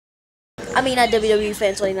I mean, not WWE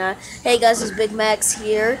Fan 29. Hey guys, it's Big Max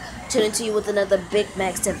here, tuning to you with another Big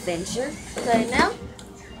Max adventure. Okay, now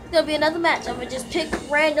it's gonna be another match. I'm gonna just pick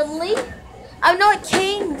randomly. I'm not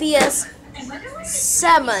Kane vs.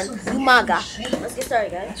 Salmon Umanga. Let's get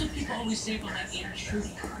started, guys.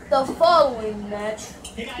 The following match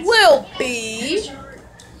will be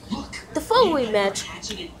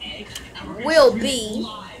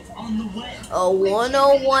a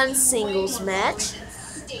 1-on-1 singles match.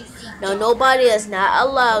 Now, nobody is not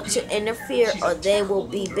allowed to interfere or they will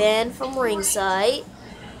be banned from ringside.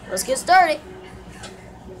 Let's get started.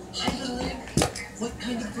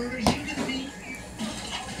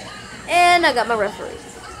 And I got my referee.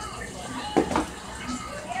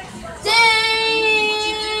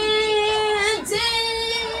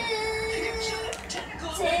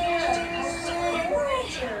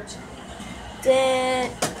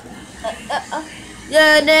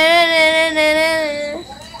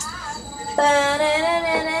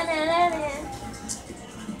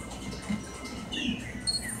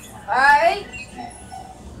 Alright.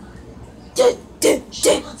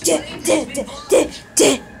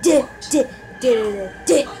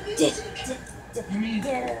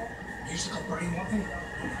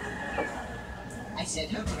 I said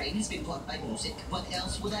her brain has been blocked by music. What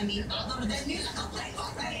else would I mean other than musical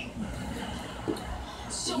playing?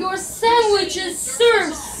 Your sandwich is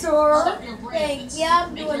served, sir. Hey, yeah,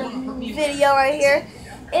 I'm doing a video right here.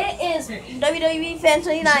 It is WWE Fan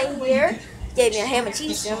 29 here. Gave me a ham and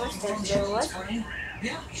cheese sandwich. Thank you very much.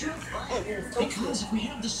 Yeah, sure. Because we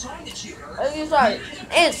have the song that you heard. Let's get started.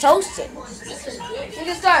 And it's toasted. Let's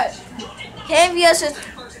get started. Kane vs.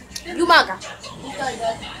 Umanga.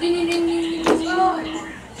 Ding, ding, ding, ding, ding.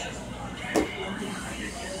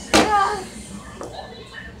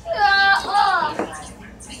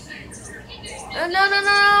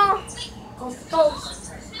 No. Coast to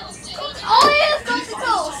coast. Oh, yes, coast to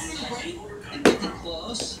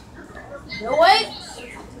coast. No, wait.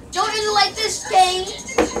 Don't end it like this, Kane.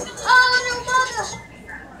 Oh, no, mother.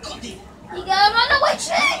 You gotta run away,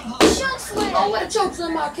 choke slam. Oh, what a choke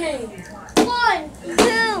slam my Kane. 1,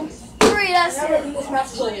 2, 3, that's it.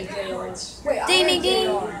 Ding, ding, ding.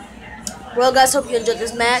 Well, guys, hope you enjoyed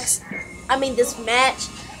this match.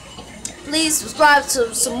 Please subscribe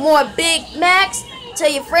to some more Big Max. Tell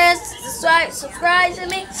your friends to subscribe to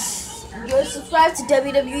me. You're subscribed to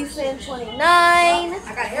WWE Fan 29. I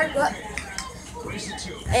got a haircut.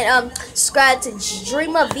 And subscribe to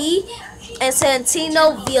Dreamer V and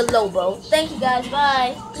Santino Villalobos. Thank you guys.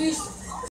 Bye. Peace.